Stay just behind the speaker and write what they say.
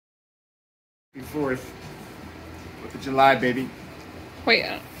4th with the July, baby. Wait.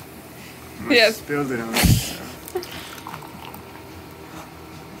 Yes. Spilled it on us. So.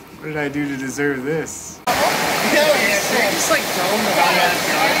 What did I do to deserve this? Just like dome the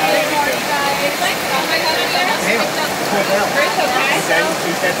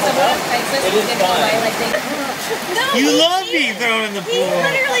You love me throwing in the pool. He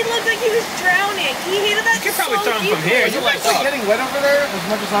literally looked like he was drowning. He hated that. You could probably throw him from here. You like getting wet over there as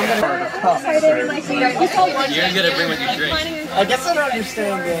much as I'm getting. You're gonna bring what you drink. I guess I don't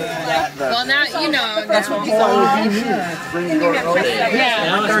understand that. Well, now you know. That's what people always do.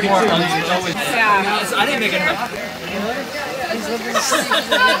 Yeah. Now it's more fun. It's always. Yeah. I didn't make it enough. I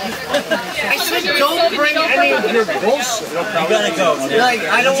said don't bring any of your bullshit. You gotta go. You're like,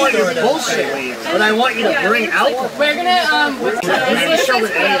 I don't want your bullshit, but I want you to bring alcohol. We're gonna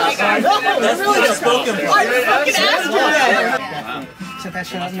That's really a spoken part. Set that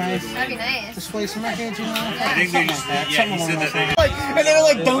shit up nice. That'd be nice. Display some records, you know? I think they just, yeah, he said that they. And they were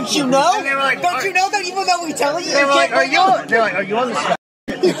like, don't you know? And they were like, don't you know that even though we tell you? They were like, are you on the spot?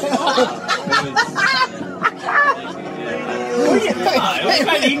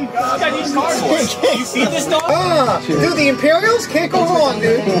 Dude, the Imperials can't go wrong,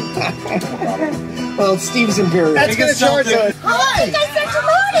 dude. Well, it's Steve's Imperials. That's gonna charge us. Hi! You guys said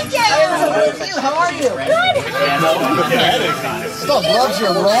hello again! How are you? Good! Still gloves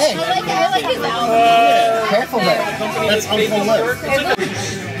your leg. I like his outfit. Careful there. That's Uncle Liv.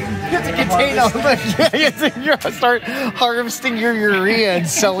 You have to contain all that. You have to start harvesting your urea and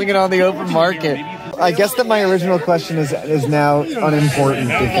selling it on the open market. I guess that my original question is now unimportant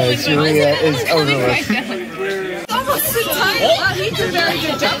because urea is odorless. almost in time. Wow, he's a very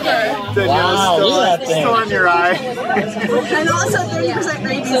good jumper. Wow, look at that thing. Still on your eye. And also 30%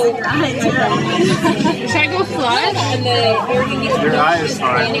 rabies in your eye, too. Should I go flood? Your eye is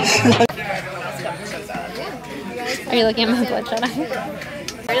fine. Are you looking at my bloodshot eye?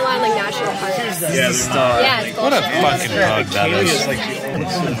 Right along like national park. Yeah, it's what a fucking bug that is.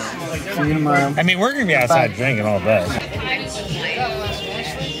 I mean, we're gonna be outside drinking all day.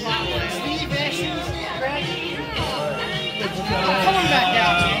 Come on back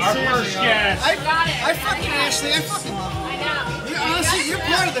down. Our first guest. I fucking Ashley, I fucking love you. I know. Honestly, you're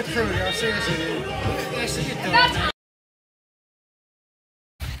part of the crew here. Seriously, dude. Ashley, get down.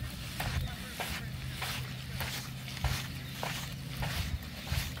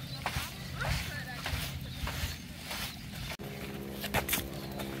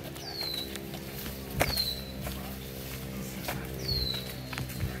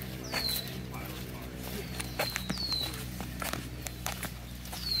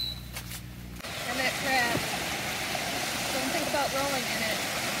 Rolling in it.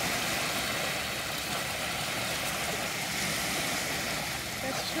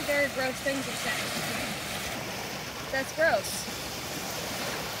 That's two very gross things you're saying. That's gross.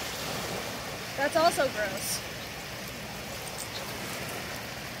 That's also gross.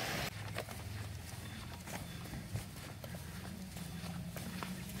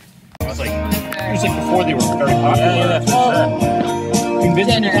 It was like before they were very popular. Convinced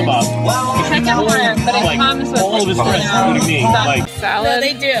them to come up. Check out where, but it comes with all of his friends, including me. Like salad. No,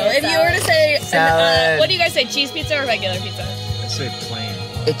 they do. If you were to say, what do you guys say? Cheese pizza or regular pizza? I say plain.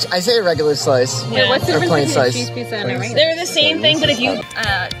 I say a regular slice. Yeah. What's the difference between cheese pizza and a regular? They're the same thing, but if you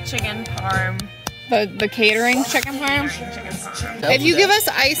chicken parm. The catering chicken parm? If you give us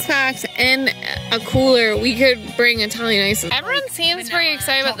ice packs and a cooler, we could bring Italian ice. Everyone seems pretty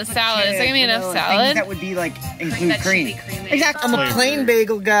excited about the salad. Is there gonna be enough salad? That would be like include cream. Exactly. I'm a plain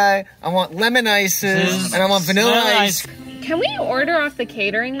bagel guy. I want lemon ices and I want vanilla ice. Can we order off the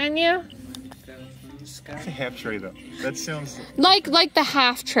catering menu? It's a half tray though. That sounds Like the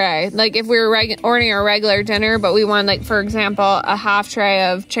half tray. Like if we were ordering a regular dinner, but we want, like, for example, a half tray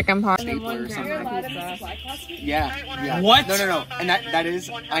of chicken parm. Yeah. What? No. And that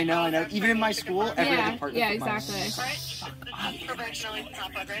is, I know. Even in my school, every department. Yeah, exactly.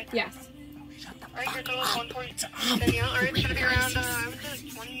 Yes. Alright, your total is 1.7. Alright, it's gonna be around, I would say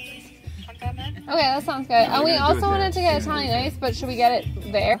 25 minutes. Okay, that sounds good. And we also wanted to get Italian ice, but should we get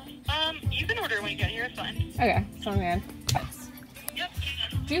it there? You can order when you get here, it's fine. Okay, sounds good. Yep.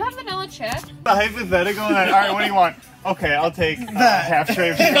 Do you have vanilla chip? the hypothetical. And all right, what do you want? Okay, I'll take half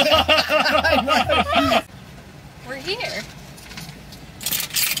tray. We're here.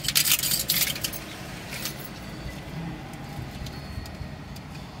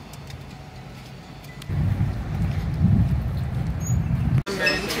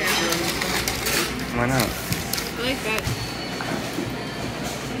 Why not? I like that.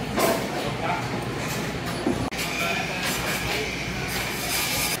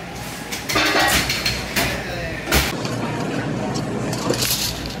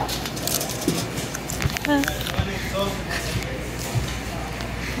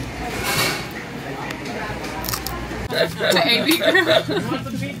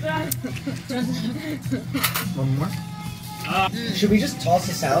 One more? Should we just toss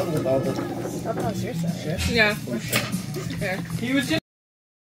the salad with all the... I'll toss your salad. Yeah. Oh, shit. Fair. He was just.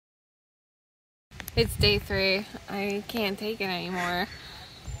 It's day 3. I can't take it anymore.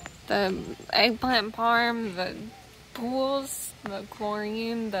 The eggplant parm, the pools, the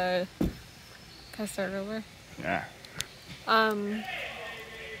chlorine, the... Can I start over? Yeah.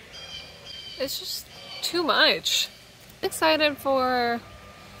 It's just too much. Excited for...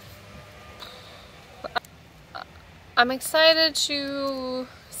 I'm excited to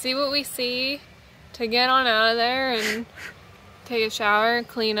see what we see, to get on out of there and take a shower,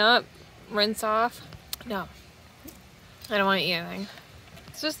 clean up, rinse off. No, I don't want to eat anything.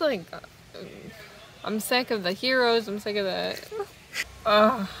 It's just like, I'm sick of the heroes, I'm sick of the...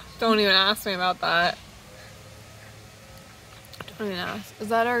 don't even ask me about that. Don't even ask. Is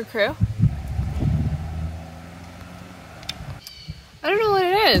that our crew? I don't know what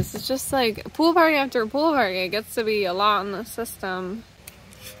it is. It's just like pool party after pool party. It gets to be a lot in the system.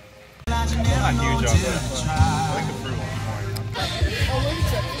 Not huge on that. I like the fruit one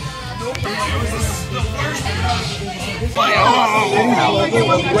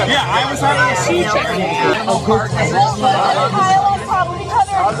more. Yeah, I was having a sea chicken.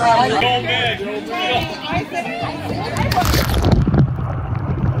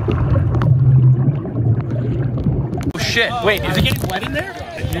 Oh shit! Wait, is it getting wet in there?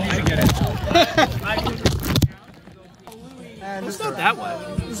 You need to get it. It's not that wet.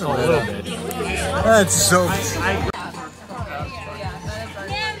 It's a little bit. That's so... Ma'am,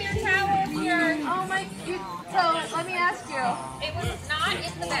 your towel here. Oh my... So, let me ask you. It was not in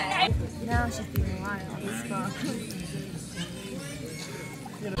the bed. Now she's being wild as fuck.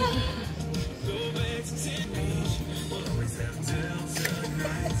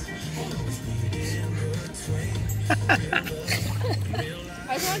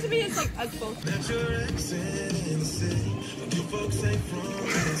 I just want it to be as like as both.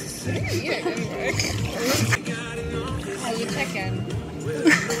 How you chicken?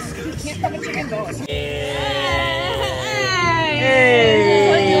 You can't have a chicken bowl. Hey!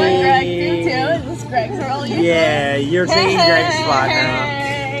 What you and Greg do too? Is this Greg's role? Yeah, you're taking Greg's spot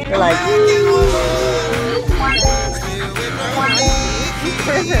now. You're like,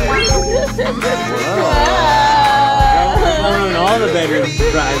 Wow. all the bedrooms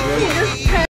private.